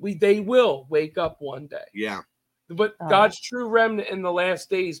they will wake up one day. Yeah. But God's true remnant in the last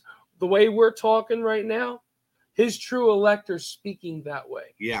days, the way we're talking right now, his true elect are speaking that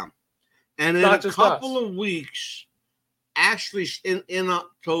way. Yeah. And in Not a just couple us. of weeks, actually in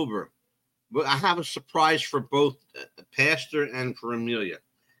October, I have a surprise for both Pastor and for Amelia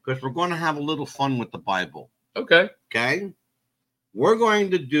because we're going to have a little fun with the Bible. Okay. Okay. We're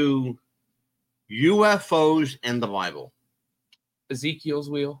going to do UFOs and the Bible. Ezekiel's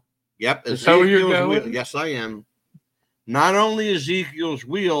wheel. Yep. Is that where you're Ezekiel's going? wheel. Yes, I am. Not only Ezekiel's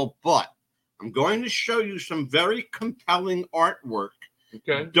wheel, but I'm going to show you some very compelling artwork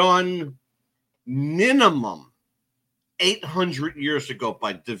done minimum 800 years ago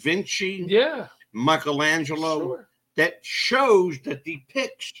by Da Vinci, Michelangelo, that shows, that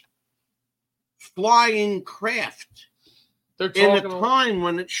depicts flying craft in a time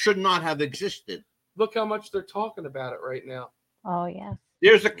when it should not have existed. Look how much they're talking about it right now. Oh, yes.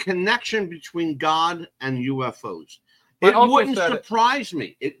 There's a connection between God and UFOs. My It uncle wouldn't said it. surprise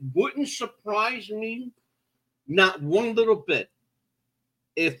me. It wouldn't surprise me, not one little bit,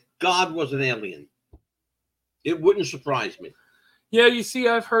 if God was an alien. It wouldn't surprise me. Yeah, you see,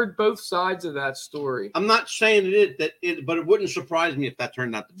 I've heard both sides of that story. I'm not saying but it wouldn't surprise me if that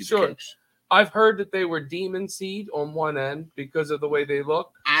turned out to be the case. I've heard that they were demon seed on one end because of the way they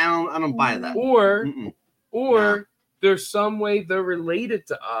look. I don't buy that. Or there's some way they're related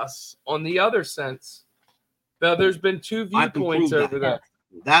to us on the other sense. Now, there's been two I can viewpoints prove over that.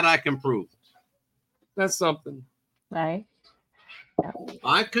 That I can prove. That's something. Right.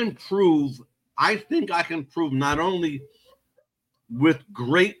 I think I can prove not only with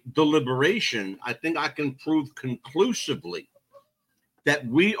great deliberation, I think I can prove conclusively that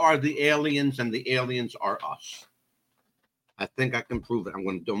we are the aliens and the aliens are us. I think I can prove it. I'm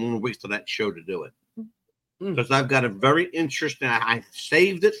going to wait till that show to do it. Because I've got a very interesting, I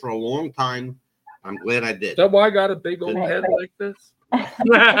saved it for a long time. I'm glad I did. Is that why I got a big old head like this?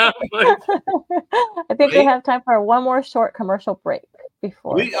 I think we have time for one more short commercial break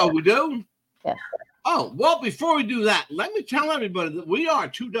before. We do? Yes. Oh, well, before we do that, let me tell everybody that we are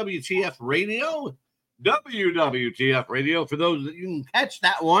 2WTF Radio. WWTF Radio, for those that you can catch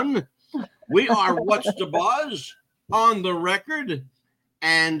that one. We are What's the Buzz on the record.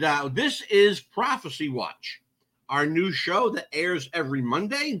 And this is Prophecy Watch, our new show that airs every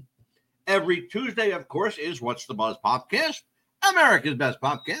Monday. Every Tuesday, of course, is What's the Buzz podcast, America's best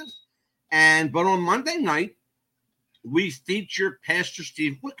podcast. But on Monday night, we feature Pastor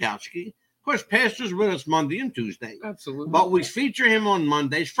Steve Kwiatkowski. Of course, Pastor's with us Monday and Tuesday. Absolutely. But we feature him on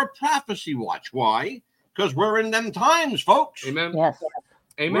Mondays for Prophecy Watch. Why? Because we're in them times, folks. Amen. Yes.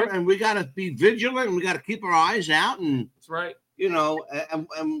 Amen. And we got to be vigilant, and we got to keep our eyes out. And That's right. you know,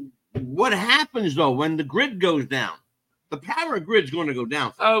 and what happens though when the grid goes down? The power grid's going to go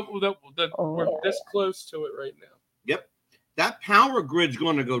down. We're this close to it right now. Yep. That power grid's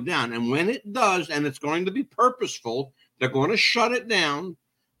going to go down. And when it does, and it's going to be purposeful, they're going to shut it down.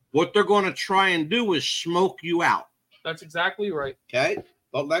 What they're going to try and do is smoke you out. That's exactly right. Okay?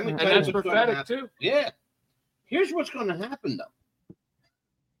 But let me tell you that's what's prophetic too. Yeah. Here's what's going to happen, though.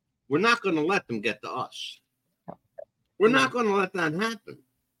 We're not going to let them get to us. We're not going to let that happen.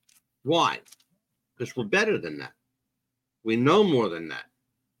 Why? Because we're better than that. We know more than that.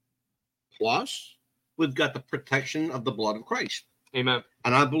 Plus, we've got the protection of the blood of Christ. Amen.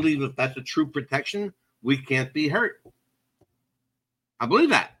 And I believe if that's a true protection, we can't be hurt. I believe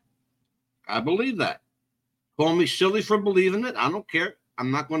that. I believe that. Call me silly for believing it. I don't care.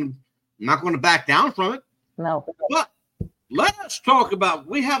 I'm not going to back down from it. No. But let us talk about.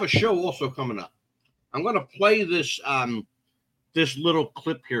 We have a show also coming up. I'm going to play this little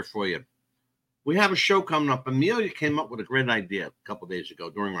clip here for you. We have a show coming up. Amelia came up with a great idea a couple of days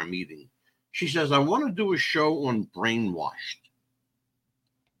ago during our meeting. She says, I want to do a show on brainwashed.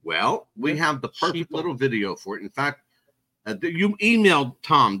 Well, we have the perfect little video for it. In fact, you emailed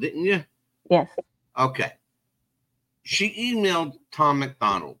Tom, didn't you? Yes. Okay. She emailed Tom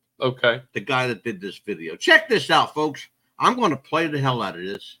McDonald. Okay. The guy that did this video. Check this out, folks. I'm going to play the hell out of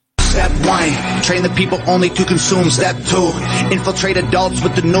this. Step 1, train the people only to consume. Step 2, infiltrate adults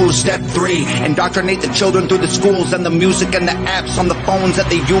with the news. Step 3, indoctrinate the children through the schools and the music and the apps on the phones that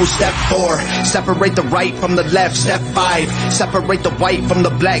they use. Step 4, separate the right from the left. Step 5, separate the white from the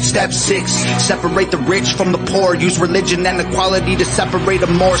black. Step 6, separate the rich from the poor. Use religion and equality to separate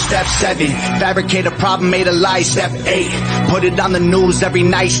them more. Step 7, fabricate a problem, made a lie. Step 8, put it on the news every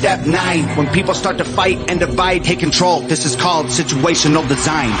night. Step 9, when people start to fight and divide, take control. This is called situational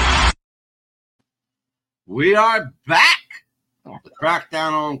design. We are back. The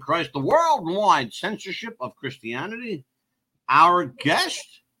crackdown on Christ, the worldwide censorship of Christianity. Our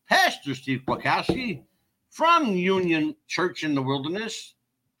guest, Pastor Steve Kwiatkowski from Union Church in the Wilderness,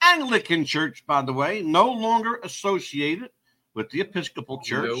 Anglican Church, by the way, no longer associated with the Episcopal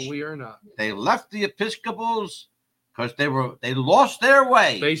Church. No, we are not. They left the Episcopals because they lost their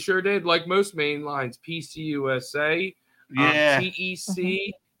way. They sure did, like most main lines. PCUSA,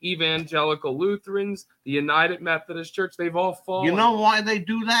 TEC. Evangelical Lutherans, the United Methodist Church, they've all fallen. You know why they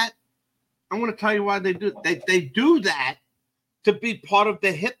do that? I'm going to tell you why they do it. They do that to be part of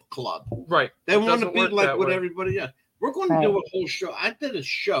the hip club. Right. They want to be like what everybody else. We're going to do a whole show. I did a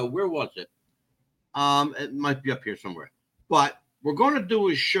show. Where was it? It might be up here somewhere. But we're going to do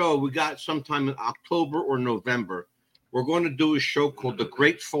a show. We got sometime in October or November. We're going to do a show called The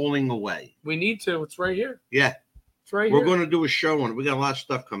Great Falling Away. We need to. It's right here. Yeah. Right We're going to do a show on it. We got a lot of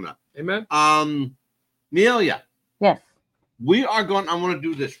stuff coming up. Amen. Amelia. Yes. I want to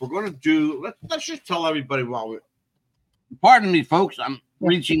do this. We're going to do, let's just tell everybody pardon me, folks. I'm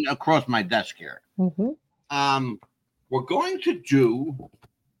reaching across my desk here. Mm-hmm. We're going to do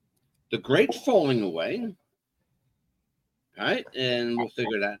The Great Falling Away. All right. And we'll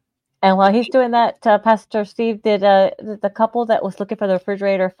figure that. And while he's doing that, Pastor Steve, did the couple that was looking for the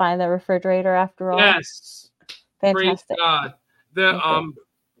refrigerator find the refrigerator after all? Yes. Fantastic. Praise God.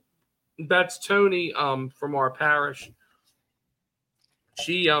 That's Tony from our parish.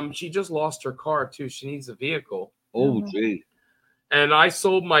 She just lost her car too. She needs a vehicle. Oh, gee. And I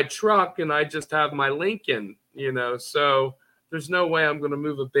sold my truck and I just have my Lincoln, so there's no way I'm going to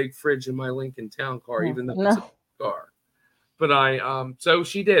move a big fridge in my Lincoln Town car, even though it's a car. But so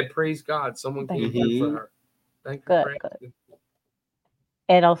she did. Praise God. Someone came through for her. Thank you. Good.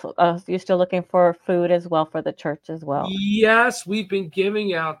 And also, you're still looking for food as well for the church as well. Yes, we've been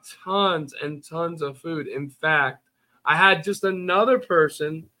giving out tons and tons of food. In fact, I had just another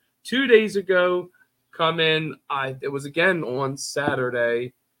person 2 days ago come in. It was again on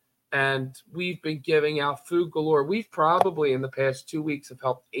Saturday, and we've been giving out food galore. We've probably in the past 2 weeks have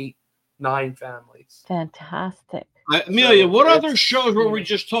helped 8-9 families. Fantastic. Amelia, what other shows were we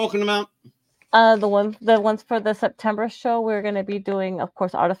just talking about? The ones for the September show, we're going to be doing, of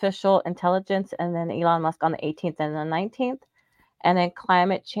course, artificial intelligence, and then Elon Musk on the 18th and the 19th, and then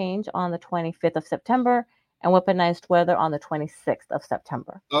climate change on the 25th of September, and weaponized weather on the 26th of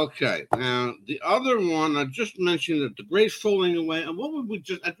September. Okay. Now, the other one, I just mentioned that The Great Falling Away. And what would we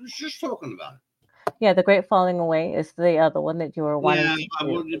just, I was just talking about it. Yeah, The Great Falling Away is the other one that you were wanting to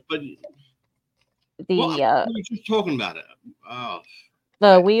do. But the we were just talking about it.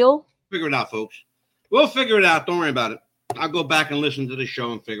 the wheel. Figure it out, folks. We'll figure it out. Don't worry about it. I'll go back and listen to the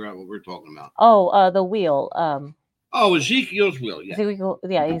show and figure out what we're talking about. Oh, the wheel. Ezekiel's wheel. Yeah, Ezekiel's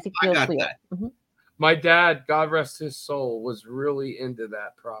wheel. Mm-hmm. My dad, God rest his soul, was really into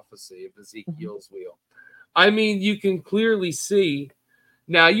that prophecy of Ezekiel's wheel. I mean, you can clearly see.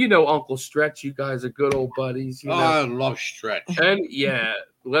 Now, you know Uncle Stretch. You guys are good old buddies. You know? I love Stretch. And yeah,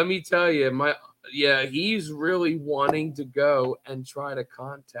 let me tell you, he's really wanting to go and try to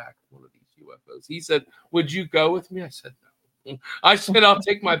contact one of these UFOs. He said, "Would you go with me?" I said, "No." I said, "I'll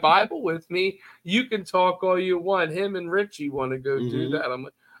take my Bible with me. You can talk all you want." Him and Richie want to go do that. I'm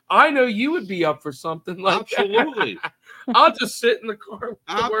like, I know you would be up for something like Absolutely. that. I'll just sit in the car with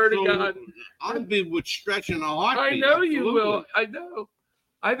the Word of God. I'll be with Stretch in a heartbeat. I know Absolutely. you will. I know.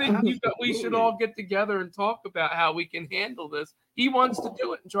 I think we should all get together and talk about how we can handle this. He wants to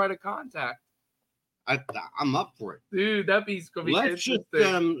do it and try to contact. I'm up for it. Dude, that'd be going to be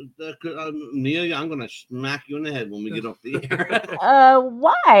interesting. Amelia, I'm going to smack you in the head when we get off the air.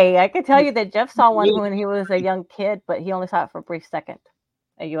 Why? I can tell you that Jeff saw one when he was a young kid, but he only saw it for a brief second.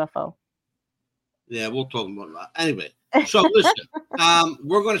 A UFO. Yeah, we'll talk about that. Anyway, so listen,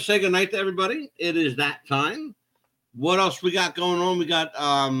 we're going to say goodnight to everybody. It is that time. What else we got going on? We got,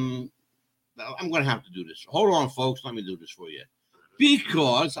 I'm going to have to do this. Hold on, folks. Let me do this for you.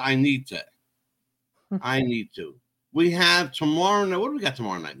 Because I need to. We have tomorrow night. What do we got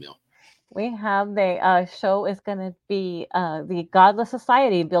tomorrow night, Neil? We have the show is going to be the Godless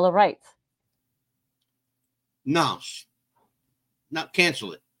Society Bill of Rights. No,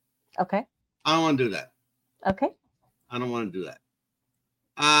 cancel it. Okay. I don't want to do that. Okay. I don't want to do that.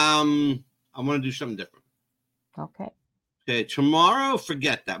 I want to do something different. Okay. Okay, tomorrow,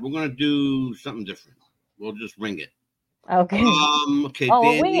 forget that. We're going to do something different. We'll just ring it. Okay. Okay.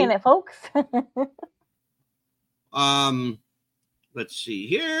 We're winging it, folks. Let's see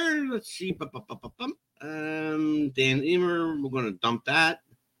here. Let's see. Dan Emer, we're going to dump that.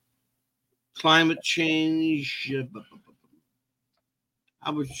 Climate change.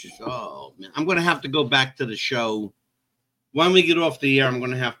 I'm going to have to go back to the show. When we get off the air, I'm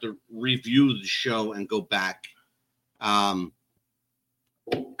going to have to review the show and go back.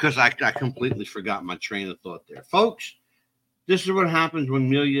 Because I completely forgot my train of thought there. Folks, this is what happens when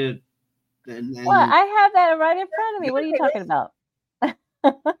Amelia... Well, I have that right in front of me. What are you talking about? No,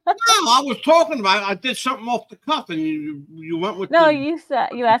 I was talking about. I did something off the cuff, and you went with. No, you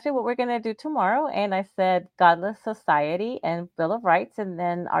asked me what we're going to do tomorrow, and I said Godless Society and Bill of Rights, and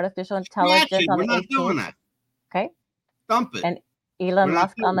then artificial intelligence on the 18th. We're not doing that. Okay. Dump it. And Elon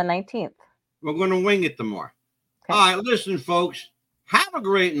Musk on the 19th. We're going to wing it tomorrow. Okay. All right, listen, folks. Have a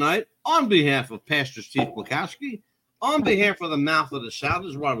great night. On behalf of Pastor Steve Kwiatkowski, on behalf of the Mouth of the South,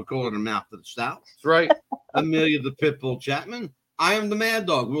 this is why we call it the Mouth of the South. That's right. Amelia the Pitbull Chapman. I am the Mad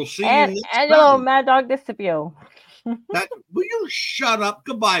Dog. We'll see you next time. Hello, Mad Dog Discipio. Will you shut up?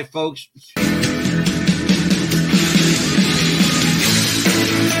 Goodbye, folks.